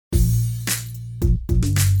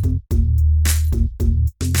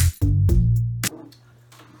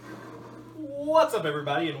What's up,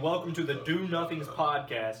 everybody, and welcome to the Do Nothings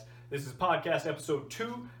podcast. This is podcast episode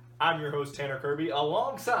 2. I'm your host, Tanner Kirby,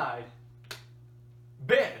 alongside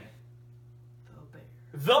Ben,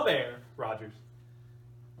 the Bear Rogers,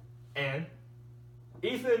 and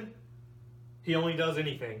Ethan. He only does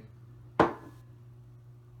anything.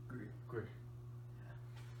 Greer.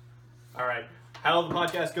 All right. How the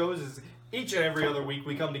podcast goes is each and every other week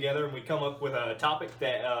we come together and we come up with a topic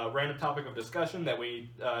random topic of discussion that we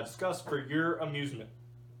discuss for your amusement.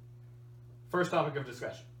 First topic of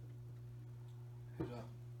discussion. Who's up?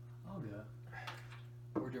 I'll go.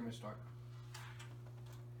 Where do you want me to start?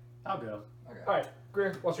 I'll go. Okay. All right,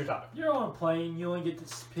 Greer, what's your topic? You're on a plane. You only get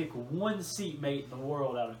to pick one seatmate in the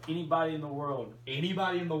world out of anybody in the world.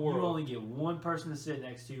 Anybody in the world. You only get one person to sit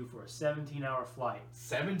next to you for a 17-hour flight.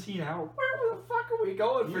 17 hours? Where the fuck are we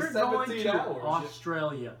going You're for 17 going to hours?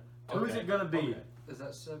 Australia. Who's it gonna be? Okay. Is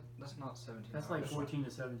that that's not 17? That's like 14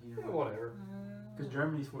 to 17. Yeah, whatever. Because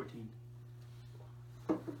Germany's 14.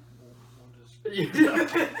 We'll just...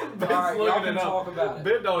 Ben's Alright, y'all looking can it up. talk about it.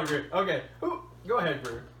 Ben don't agree. Okay. Go ahead,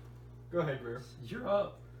 Greer. Go ahead, Greer. You're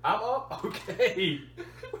up. I'm up? Okay.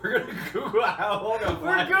 We're going to Google how long a We're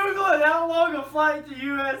flight. Googling how long a flight to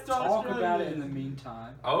U.S. to Talk Australia about it is. in the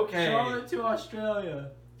meantime. Okay. Charlotte to Australia.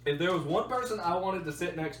 If there was one person I wanted to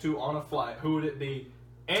sit next to on a flight, who would it be?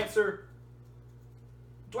 Answer,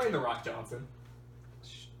 Dwayne "The Rock" Johnson. I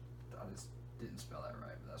just didn't spell that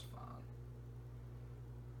right, but that's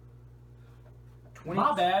fine.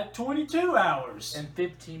 My bad. 22 hours. And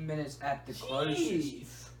 15 minutes at the closest. Jeez.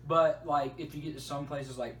 But, like, if you get to some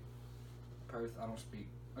places like Perth, I don't speak.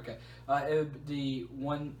 Okay. It would be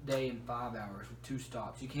 1 day and 5 hours with 2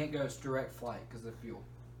 stops. You can't go direct flight because of fuel.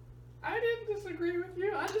 I didn't disagree with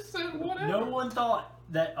you. I just said whatever. No one thought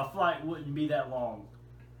that a flight wouldn't be that long.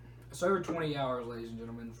 It's over 20 hours, ladies and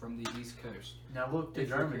gentlemen, from the East Coast. Now look to If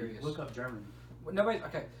you're Germany. curious. Look up Germany. Nobody.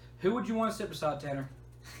 Okay. Who would you want to sit beside, Tanner?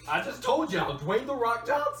 I just told y'all, Dwayne "The Rock"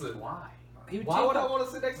 Johnson. Why? He would Why take would I up- want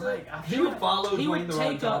to sit next to him? Like, I He feel would follow He Dwayne would "The Rock"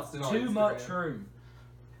 take up Johnson on too Instagram. much room.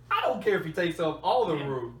 I don't care if he takes up all the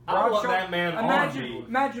room. I Broad want shoulder- that man on imagine, me.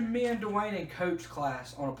 Imagine me and Dwayne in coach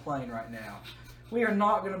class on a plane right now. We are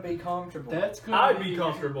not going to be comfortable. That's good. I'd be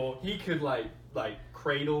comfortable. He could like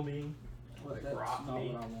cradle me. But like, rock not me.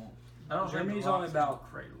 what I want. I don't think Germany's the only Rock's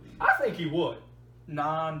about cradling. I think he would.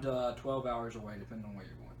 9 to 12 hours away, depending on where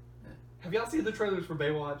you're going. Have y'all seen the trailers for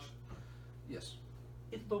Baywatch? Yes.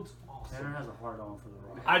 It looks awesome. Tanner has a hard on for the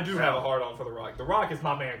Rock. I do have a hard on for The Rock. The Rock is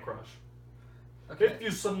my man crush. Okay. If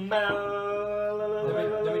you smell...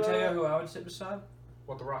 Let me tell you who I would sit beside.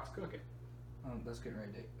 what The Rock's cooking. That's getting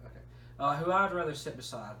ready to do. Okay. Who I'd rather sit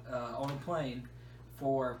beside on a plane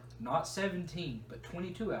for not 17 but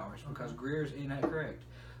 22 hours because Greer's incorrect.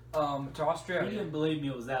 To He Australia. didn't believe me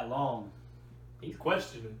it was that long. He's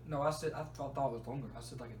questioning. No, I thought it was longer. I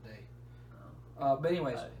said like a day. But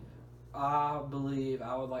anyways, I believe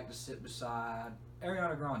I would like to sit beside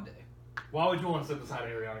Ariana Grande. Why would you want to sit beside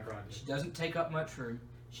Ariana Grande? She doesn't take up much room.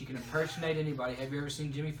 She can impersonate anybody. Have you ever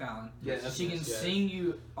seen Jimmy Fallon? Yes. She can Yes. sing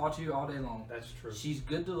you all day long. That's true. She's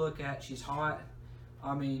good to look at. She's hot.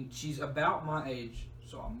 I mean, she's about my age,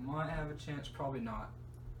 so I might have a chance. Probably not.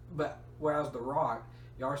 But whereas The Rock,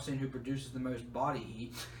 y'all are seeing who produces the most body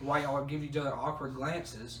heat. Why y'all give each other awkward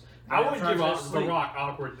glances. I would Trying give to The sleep. Rock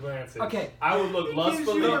awkward glances. Okay. I would look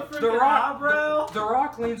lustfully. The Rock, the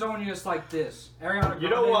Rock leans on you just like this. Ariana You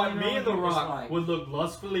know Grande what? leans Me on and The you just Rock like- would look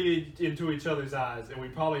lustfully into each other's eyes, and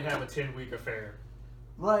we'd probably have a 10-week affair.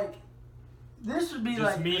 Like, this would be Just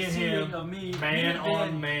like me the and scene him, of me, Man me and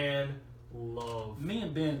on Ben. man love. Me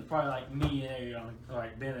and Ben, probably like me and Ariana,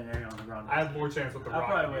 like Ben and Ariana Grande. I have more chance with The I Rock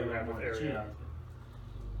probably than you weigh have more with than she Ariana. does.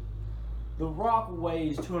 The Rock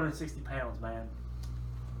weighs 260 pounds, man.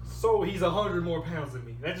 So he's 100 more pounds than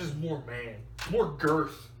me. That's just more man, more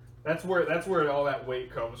girth. That's where all that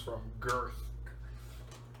weight comes from. Girth.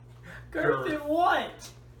 Girth in what?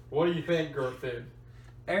 What do you think, girth in?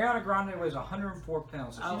 Ariana Grande weighs 104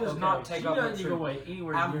 pounds, so she does Okay, not take she up doesn't much even room. weigh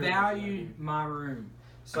anywhere I near value this, my room,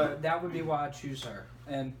 so that would be why I choose her.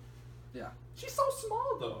 And She's so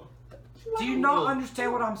small though. She's do like you a not little-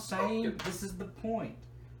 understand what I'm saying? This is the point.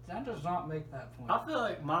 That does not make that point. I feel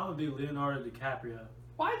like mine would be Leonardo DiCaprio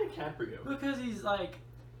Why DiCaprio? because he's like,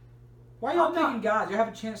 Why are y'all I'm not- picking guys? You have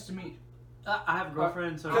a chance to meet. I have a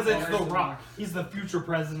girlfriend, so Because it's The Okay. Rock. He's the future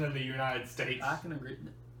president of the United States. I can agree.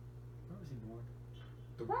 Where was he born?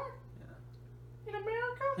 The Rock? Yeah. In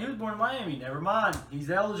America? He was born in Miami. Never mind.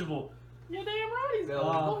 He's eligible. You're damn right he's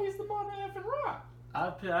eligible. He's the mother effing Rock.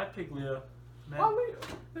 I'd pick Leo. Man. Why Leo?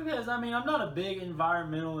 Because I mean, I'm not a big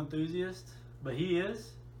environmental enthusiast, but he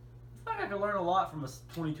is. I think I could learn a lot from a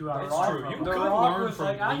 22-hour That's Raw. true. From You him. could Rock learn was from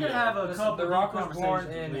Like, I could Leo. have a Listen, couple The deep Rock was born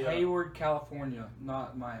conversations in with Leo. Hayward, California,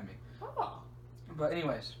 not Miami. Oh. But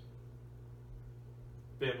anyways,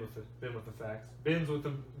 Ben with the facts. Ben with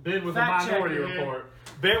the Fact Minority checker here. Report.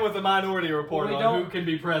 Ben with the Minority Report We on don't- who can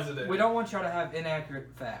be president. we don't want y'all to have inaccurate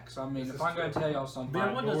facts. I mean, This if is I'm going to true. tell y'all something,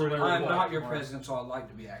 Ben, what does it Minority wear? I'm Report. not your president, so I'd like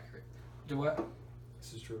to be accurate. Do what?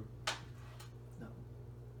 This is true. No.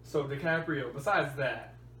 So DiCaprio. Besides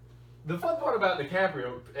that, the fun part about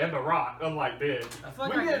DiCaprio and The Rock, unlike Ben, I feel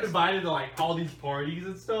like we I get guess- invited to like all these parties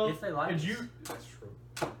and stuff. If they like and us. you, that's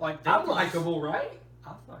true. Like, I'm just- likable, right? I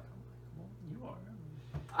feel like I'm likable. You are.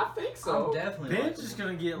 I think so. I'm definitely. Ben's likable. just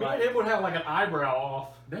gonna get Me like. and him would have like an eyebrow off.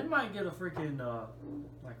 Ben might get a freaking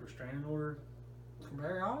like restraining order. From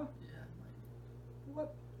Ariana? Yeah.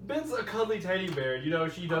 What? Ben's a cuddly teddy bear. You know,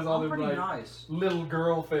 she does all I'm the pretty like nice. little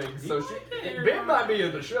girl things. So You she, might get Ben might be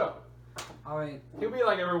in the show. I mean, He'll be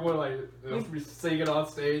like everyone, like be singing on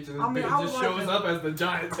stage, and then I mean, Ben I just would like shows to- up as the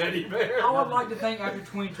giant teddy bear. I would like to think after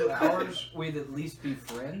 22 hours we'd at least be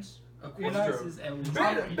friends. Of You course, know? this is Ellen.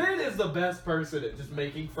 Ben is the best person at just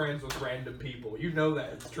making friends with random people. You know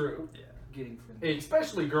that it's true, Yeah. Getting friends.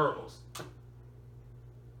 especially girls.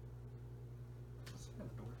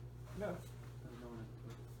 No.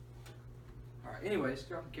 All right. Anyways,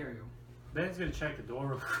 carry on. Ben's gonna check the door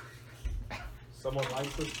real quick. Someone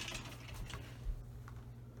likes it.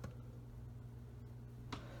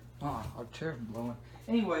 Our chair's blowing.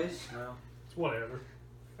 Anyways, Well, It's whatever.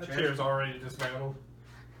 That Chair- chair's already dismantled.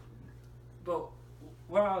 but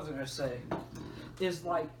what I was gonna say is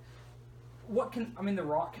like, The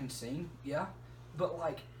Rock can sing, yeah, but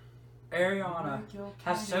like, Ariana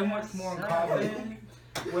has so much more in common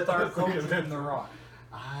with our culture than The Rock.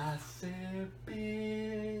 I said,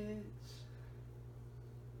 bitch.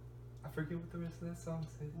 I forget what the rest of that song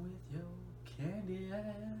said. with your candy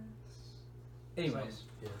ass. Anyways,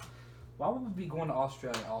 Yeah. why would we be going to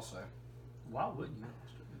Australia also? Why wouldn't you?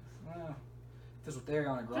 Well, if it's with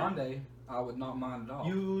Ariana Grande, I would not mind at all.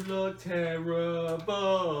 You look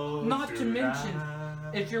terrible. Not to mention,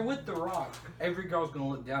 tonight. If you're with The Rock, every girl's gonna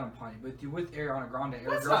look down upon you. But if you're with Ariana Grande, every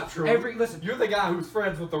That's girl, not true. listen, You're the guy who's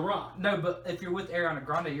friends with The Rock. no, but if you're with Ariana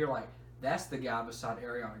Grande, you're like, that's the guy beside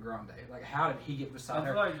Ariana Grande. Like, how did he get beside I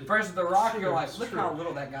her? feel like Versus The Rock, True, you're like, it's look true. how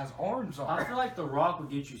little that guy's arms I are. feel like The Rock would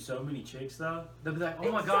get you so many chicks though. They'll be like,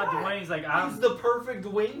 oh my god, Dwayne's like, He's I'm. the perfect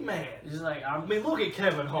wingman. He's just like, I I'm. mean, look at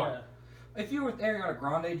Kevin Hart. Yeah. If you're with Ariana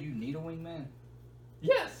Grande, do you need a wingman?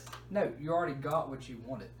 Yes. No, you already got what you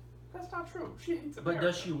wanted. That's not true. She hates But America.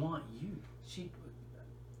 does she want you? She.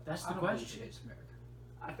 That's I the don't believe question. She hates America.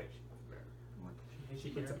 I think she loves America. She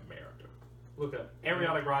hates America. America. Look up.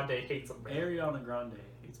 Ariana Grande hates America. Ariana Grande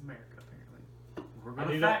hates America, apparently. We're I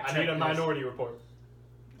gonna need, fact I check need a this. minority report.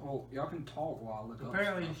 Oh, y'all can talk while I look up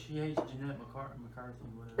Apparently, stuff. she hates Jeanette McCarthy,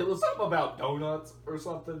 whatever. It was something about donuts or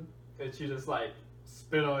something, and she just like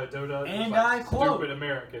spit on a donut. And like, I quote- "Stupid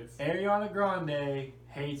Americans." Ariana Grande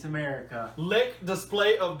hates America. Lick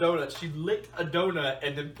display of donuts. She licked a donut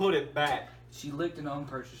and then put it back. She licked an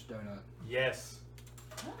unpurchased donut. Yes.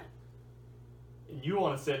 And you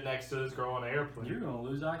want to sit next to this girl on an airplane. You're gonna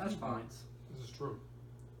lose IQ That's fine. points. This is true.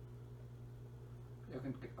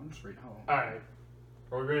 I'm just reading. Hold on. All right.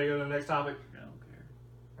 Are we ready to go to the next topic? I don't care.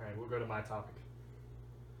 All right, we'll go to my topic.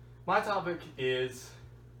 My topic is.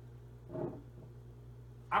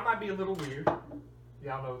 I might be a little weird.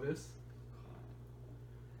 Y'all know this.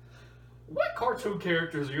 What cartoon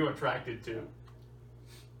characters are you attracted to?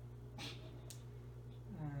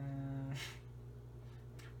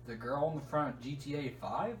 The girl on the front of GTA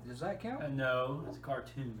 5? Does that count? No, it's a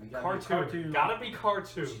cartoon. You gotta be a Cartoon. Gotta be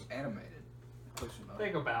cartoon. She's animated. Close enough.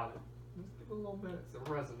 Think about it. Just give it a little minute to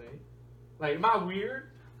resonate. Like, am I weird?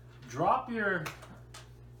 Drop your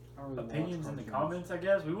I really watch opinions in the cartoons. comments, I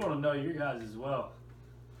guess. We want to know your guys as well.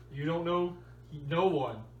 You don't know? No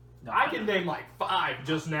one. No, I can name like 5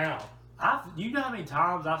 just now. You know how many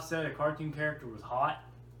times I've said a cartoon character was hot?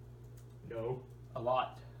 No. A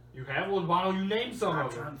lot. You have one. Why don't you name some I'm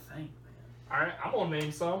of them? trying to think, man. Alright, I'm gonna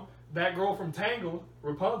name some. That girl from Tangled,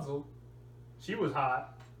 Rapunzel, she was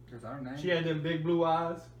hot. Is that her name? She had them big blue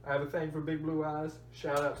eyes. I have a thing for big blue eyes.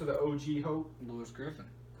 Shout out to the OG Hope. Lewis Griffin.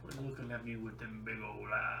 Quit looking at me with them big old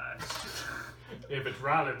eyes. If it's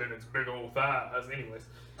Riley, then it's big old thighs. Anyways.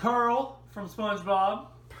 Pearl from SpongeBob.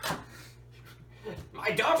 My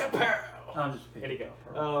daughter Pearl! I'm just There you picking.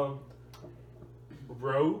 go.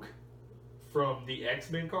 Rogue from the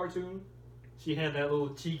X-Men cartoon. She had that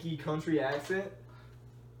little cheeky country accent.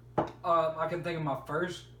 I can think of my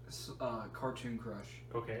first cartoon crush.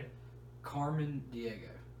 Okay. Carmen Diego.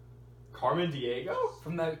 Carmen Diego?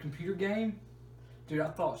 From that computer game. Dude, I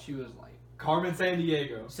thought she was like Carmen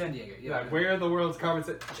Sandiego. San Diego. Yeah, Like, where in the world's Carmen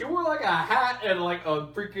San? She wore like a hat and like a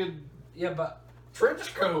freaking yeah, but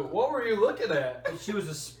trench coat. What were you looking at? she was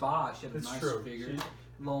a spy. She had a It's nice true. figure,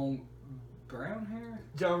 long brown hair,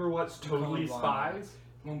 Did you ever watch Totally Colorblind. Spies?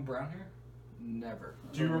 long brown hair. Never.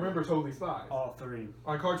 Do you remember Totally Spies? All three.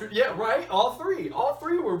 On Cartoon? Yeah, right. All three. All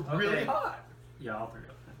three were really Okay. hot. Yeah, all three of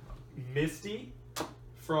them. Misty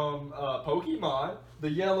from Pokemon, the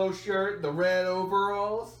yellow shirt, the red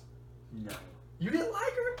overalls. No. You didn't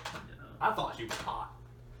like her? No. I thought she was hot.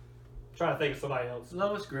 Trying to think of somebody else.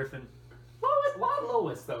 Lois Griffin. Lois? Why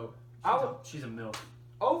Lois though? She's a MILF.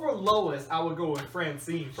 Over Lois, I would go with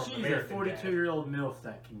Francine from She's American a Dad. 42-year-old MILF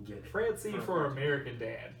that can get it. Francine For for a American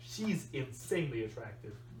Dad. She's insanely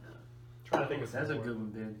attractive. Trying to think of That's a some more. good one,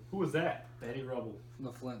 Ben. Who was that? Betty Rubble. From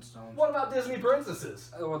the Flintstones. What about Disney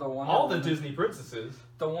princesses? Or the Wonder All the Woman. Disney princesses.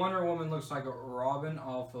 The Wonder Woman looks like a Robin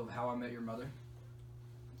off of How I Met Your Mother.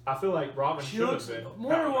 I feel like Robin She should looks. have been.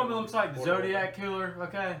 Wonder Woman looks like the Wonder Zodiac Killer.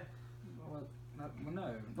 Okay. Well,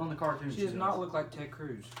 no. On the cartoon. She does not look like Ted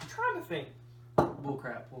Cruz. I'm trying to think. Bull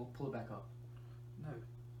crap. We'll pull it back up. No.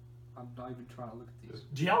 I'm not even trying to look at these.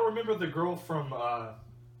 Do y'all remember the girl from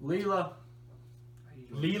Leela.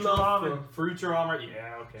 Leela from Futurama?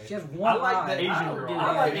 Yeah, okay. She has one I like eye. the Asian I don't girl. get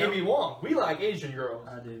I it. like Yeah. Amy Wong. We like Asian girls.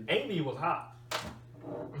 I do. Amy was hot.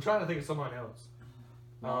 I'm trying to think of someone else.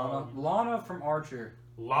 Lana from Archer.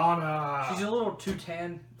 Lana. She's a little too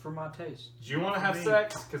tan for my taste. Do you want to have Me.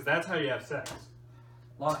 sex? Because that's how you have sex.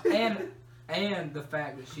 Lana, and the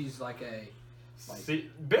fact that she's like a See,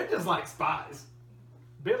 Ben just likes spies.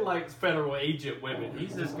 Ben likes federal agent women.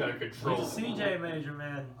 He's just gonna control. He's a CJ major,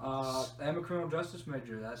 man. I'm a criminal justice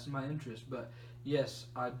major. That's my interest. But yes,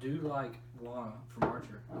 I do like Lana from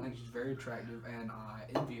Archer. I think she's very attractive, and I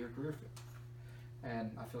envy her career fit.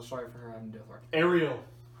 And I feel sorry for her having to deal with her. Ariel.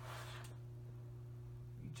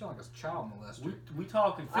 You sound like a child molester. We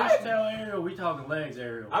talking I- fishtail Ariel. We talking legs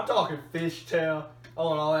Ariel. I'm talking fishtail.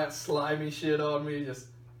 Oh, and all that slimy shit on me, just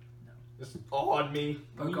on me.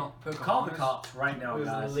 Call the Pocahontas. cops right now, Just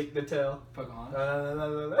guys. lick the tail.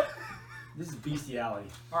 Pocahontas. This is bestiality.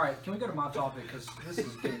 All right, can we go to my topic? Because this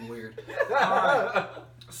is getting weird. Alright.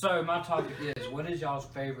 So my topic is: what is y'all's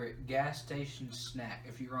favorite gas station snack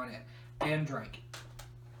if you run it and drink?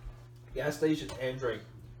 Gas station and drink.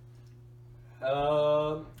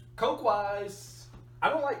 Coke wise, I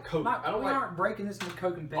don't like Coke. Not, I don't we like. aren't breaking this into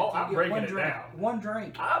Coke and Pepsi. Oh, I'm You get breaking one it drink. down. One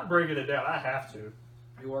drink. I'm breaking it down. I have to.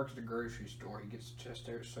 He works at a grocery store. He gets chest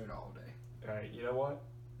air soda all day. All right, you know what?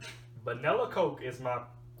 Vanilla Coke is my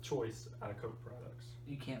choice out of Coke products.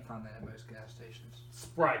 You can't find that at most gas stations.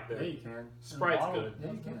 Sprite, Yeah, though. you can. Sprite's Bottle. good.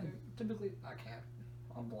 Yeah, you can. Typically, I can't.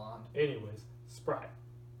 I'm blonde. Anyways, Sprite.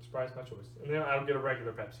 Sprite's my choice. And then I'll get a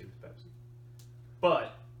regular Pepsi with Pepsi.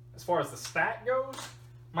 But as far as the snack goes,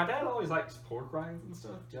 my dad always likes pork rinds and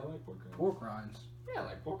stuff. Do y'all like pork rinds? Pork rinds. Yeah, I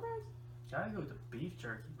like pork rinds. Gotta go with the beef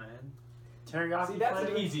jerky, man. Teriyaki See, that's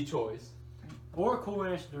flavor. an easy choice. Or Cool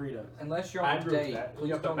Ranch Doritos. Unless you're I on a agree with date, that. please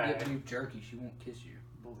You got the don't get bag. beef jerky. She won't kiss you.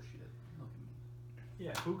 Bullshit. Look at me.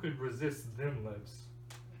 Yeah, who could resist them lips?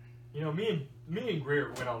 You know, me and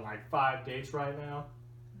Greer went on like 5 dates right now,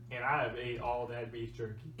 and I have ate all that beef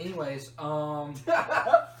jerky. Anyways,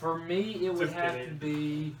 for me, it would Just have kidding. to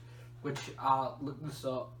be, which I looked this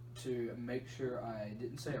up to make sure I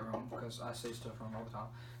didn't say it wrong because I say stuff wrong all the time.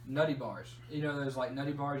 Nutty bars. You know, there's like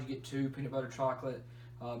Nutty bars. You get 2 peanut butter chocolate.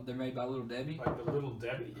 They're made by Little Debbie. Like the Little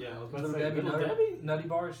Debbie? Yeah, I was about Little to say Debbie Little Nutty, Debbie? Nutty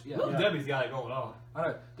bars. Yeah, Little Yeah. Debbie's got it going on. I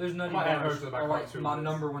know. There's Nutty might add bars. hers to my Are like cartoon my list.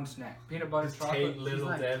 number 1 snack. Peanut butter Just chocolate. take Little She's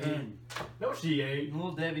like Debbie. 10. No, she ain't.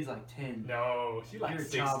 Little Debbie's like 10. No, she like You're a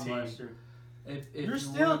child 16. molester. If You're you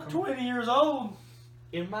still wanna come- 20 years old.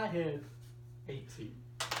 In my head, 18.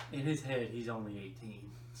 In his head, he's only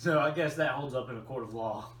 18. So I guess that holds up in a court of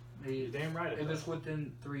law. You're damn right. It If does. it's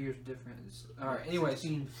within 3 years difference. Alright, anyways.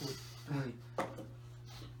 16, 20.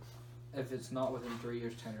 If it's not within 3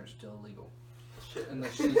 years tenure, it's still illegal.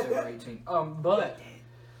 Unless she's over 18. But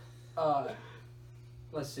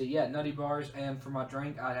let's see. Yeah, Nutty bars, and for my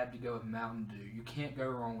drink, I'd have to go with Mountain Dew. You can't go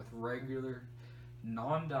wrong with regular,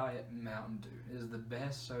 non-diet Mountain Dew. It is the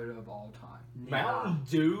best soda of all time. Mountain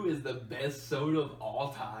Dew is the best soda of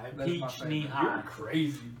all time. That's my Peach knee favorite. high. You're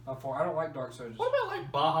crazy. I don't like dark sodas. What about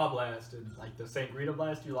like Baja Blast and like the Sangria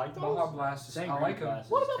Blast? You like those? Baja Blast is, I Sangria like them. Blast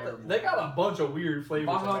is What about terrible. they got a bunch of weird flavors.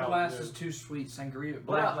 of Baja Mountain Blast Dew. is too sweet. Sangria.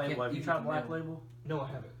 Black can't Label. Have you eat tried the Black milk. Label? No, I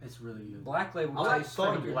haven't. It's really good. Black Label I like tastes like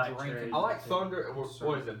Thunder. you're Black drinking. cherry. I like Thunder. Sorry.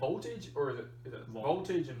 What is it? Voltage or is it Volt.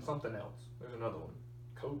 Voltage and something else? There's another one.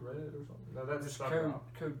 Code Red or something. No, that's Just Thunder.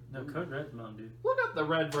 code. No, Code Red's Mountain Dew. Look up the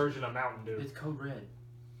red version of Mountain Dew. It's Code Red.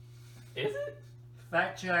 Is it?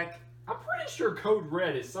 Fact check. I'm pretty sure Code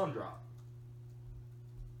Red is Sundrop.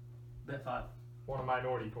 Bet 5. One of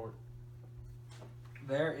Minority Report.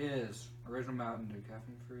 There is original Mountain Dew,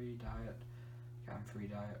 caffeine-free diet,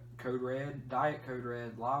 Code Red, Diet Code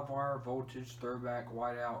Red, Live Wire, Voltage, Throwback,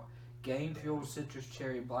 Whiteout, Game Fuel, Citrus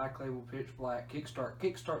Cherry, Black Label, Pitch Black, Kickstart.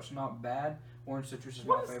 Kickstart's not bad. Orange Citrus is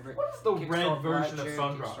my favorite. What is the Kickstart red version Black of Cherry,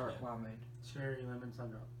 Sundrop? Kickstart Limeade. Cherry lemon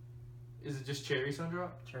sundrop. Is it just Cherry Sundrop?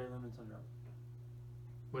 Cherry lemon sundrop.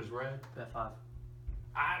 What is red? Bet 5.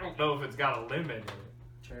 I don't know if it's got a lemon in it.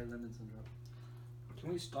 Cherry lemon sundrop.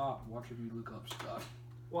 Can we stop watching you look up stuff?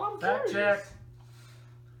 Well, I'm Fact curious. check.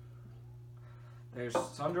 There's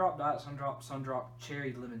Sundrop, Diet Sundrop, Sundrop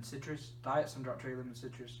Cherry Lemon Citrus, Diet Sundrop Cherry Lemon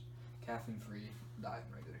Citrus, caffeine-free, Diet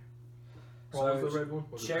and regular. What was the red one?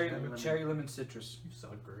 Was it Cherry lemon? Cherry Lemon Citrus. You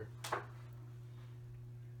suck, Greg.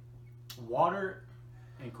 Water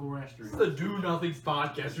and Cool Ranch This is Doritos. the Do Nothings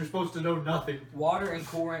podcast. You're supposed to know nothing. Water and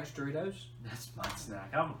Cool Ranch Doritos. That's my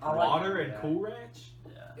snack. I'm I like Water and that. Cool Ranch?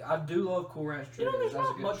 Yeah. I do love Cool Ranch Doritos. You know, there's That's a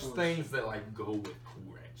not good much choice. things that like go with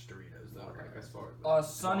Cool Ranch Doritos though. Like as far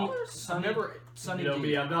as Sunny, Water? Sunny, never. Sunny you know D.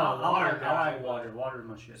 me, I'm not a water guy. I like water. Water is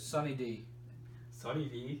my shit. Sunny D. Sunny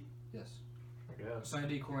D. Yes. I guess. Sunny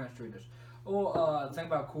D Cool Ranch Doritos. Well, the thing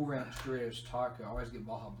about Cool Ranch Doritos taco, I always get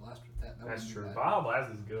Baja Blast with that. That That's wouldn't be true. bad. Baja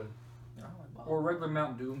Blast is good. I like Baja. Or regular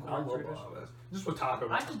Mountain Dew and I Cool Ranch love Doritos. Baja Blast. Just with taco.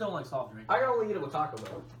 I just don't like soft drinks. I can only eat it with taco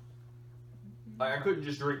though. Like I couldn't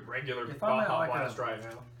just drink regular If I'm at, Baja like, a- Blast right now.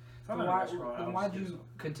 If I'm Then at a why, restaurant, then I'll why'd just get you some.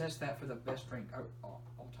 contest that for the best drink all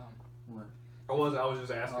time? What? I was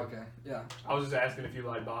just asking. Okay, yeah. I was just asking if you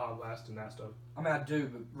like Baja Blast and that stuff. I mean, I do,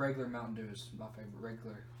 but regular Mountain Dew is my favorite.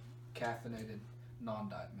 Regular, caffeinated,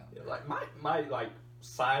 non-diet Mountain Dew. Yeah, like my like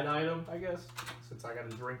side item, I guess, since I got a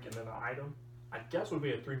drink and then an item, I guess would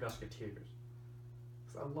be a Three Musketeers.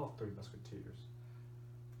 Cause I love Three Musketeers.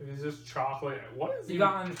 If it's just chocolate, what is You it?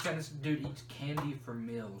 gotta understand, this dude eats candy for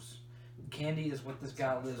meals. Candy is what this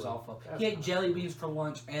guy That's lives true. off of. That's He ate not jelly true. beans for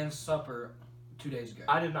lunch and supper 2 days ago.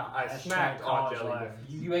 I did not. I Hashtag snacked on college jelly life.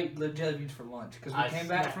 beans. You ate jelly beans for lunch because we I came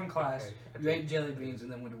back snacked- from class. okay, I You did. ate jelly beans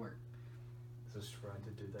and then went to work. This is right to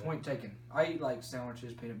do that. Point taken. I eat like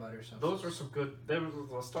sandwiches, peanut butter, stuff. Those are some good. There was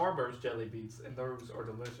the Starburst jelly beans, and those are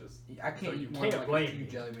delicious. I can't so you eat more than can't like a blame few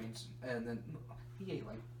me. jelly beans, and then he ate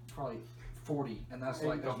like probably 40, and that's Ate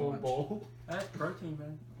like the that's whole lunch. bowl. That's protein,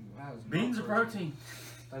 man. That is not Beans are protein.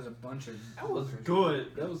 That's a bunch of. That was nutrition.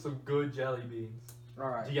 good. That was some good jelly beans. All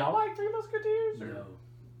right. Do y'all like Three Musketeers? or- No.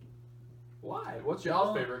 Why? What's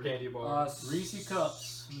y'all's No. favorite candy bar? Reese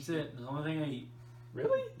cups. That's it. The only thing I eat.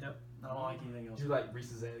 Really? Yep. I don't like anything else. Do you like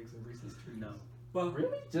Reese's eggs and Reese's treats? No.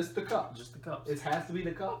 Really? Just the cups. Just the cups. It has to be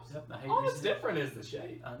the cups. Yep. I hate All that's Reese's. different is the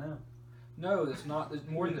shape. I know. No, it's not. It's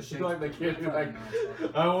more than the You shape. like the kid who's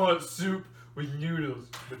like, I want soup with noodles,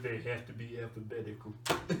 but they have to be alphabetical.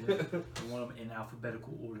 I want them in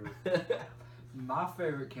alphabetical order. My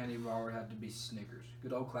favorite candy bar would have to be Snickers.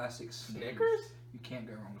 Good old classic Snickers. Snickers? You can't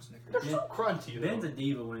go wrong with Snickers. They're so crunchy though. Ben's a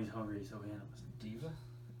diva when he's hungry, so he knows. Diva?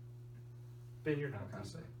 Ben, you're not What can I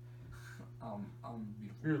diva. say? I'm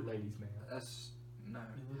beautiful. You're a ladies' man. That's no. I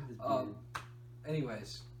mean, look at his Um, beard.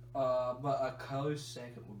 Anyways, but a close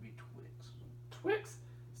second would be Twix. Twix?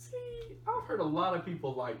 See, I've heard a lot of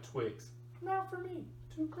people like Twix. Not for me.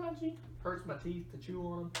 Too crunchy. Hurts my teeth to chew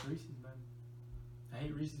on them. Reese's, man. I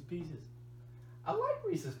hate Reese's Pieces. I like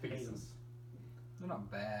Reese's Hate Pieces. They're not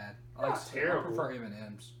bad. Not terrible. I prefer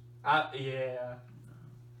M&M's. Yeah.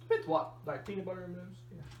 Depends what, like peanut butter M&Ms.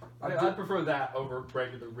 Yeah. I I prefer that over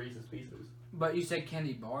regular Reese's Pieces. But you said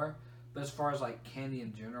candy bar. But as far as like candy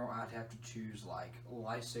in general, I'd have to choose like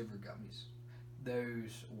Lifesaver gummies.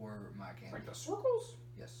 Those were my candy. Like the circles,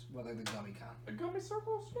 Yes, well, they're the gummy kind. the gummy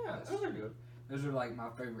circles. Yeah, Yes. those are good. Those are like my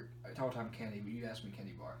favorite all-time candy. But you asked me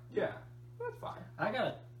candy bar. Yeah, that's fine. I got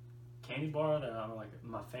a candy bar that I'm like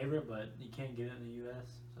my favorite, but you can't get it in the U.S.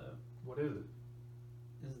 So What is it?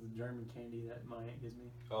 this is the German candy that my aunt gives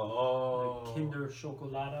me. Oh, The Kinder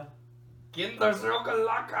Schokolade. Kinder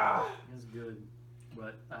Schokolade. It's good,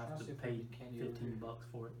 but I have to Honestly, pay candy over here. $15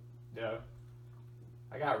 for it. Yeah,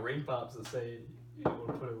 I got ring pops that say you want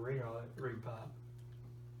to put a ring on it. Ring pop.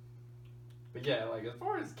 But yeah, like as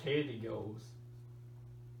far as candy goes,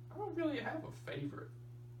 I don't really have a favorite.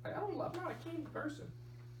 Like I'm not a candy person.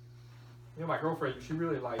 You know, my girlfriend, she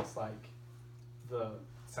really likes like the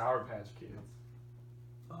Sour Patch Kids.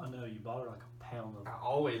 Oh no, you bought her like a pound of. I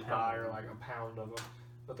always buy her Pound. like a pound of them,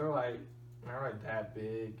 but they're like that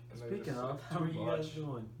big. And they're Speaking just, of, like, how too are you guys much.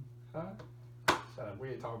 doing? Huh? Shut up. We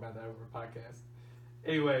ain't talking about that over a podcast.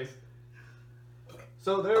 Anyways,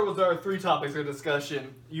 so there was our 3 topics of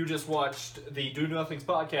discussion. You just watched the Do Nothings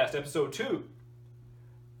podcast, episode 2.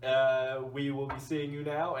 we will be seeing you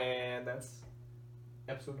now, and that's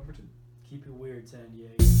episode number 2. Keep it weird, San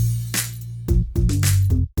Diego.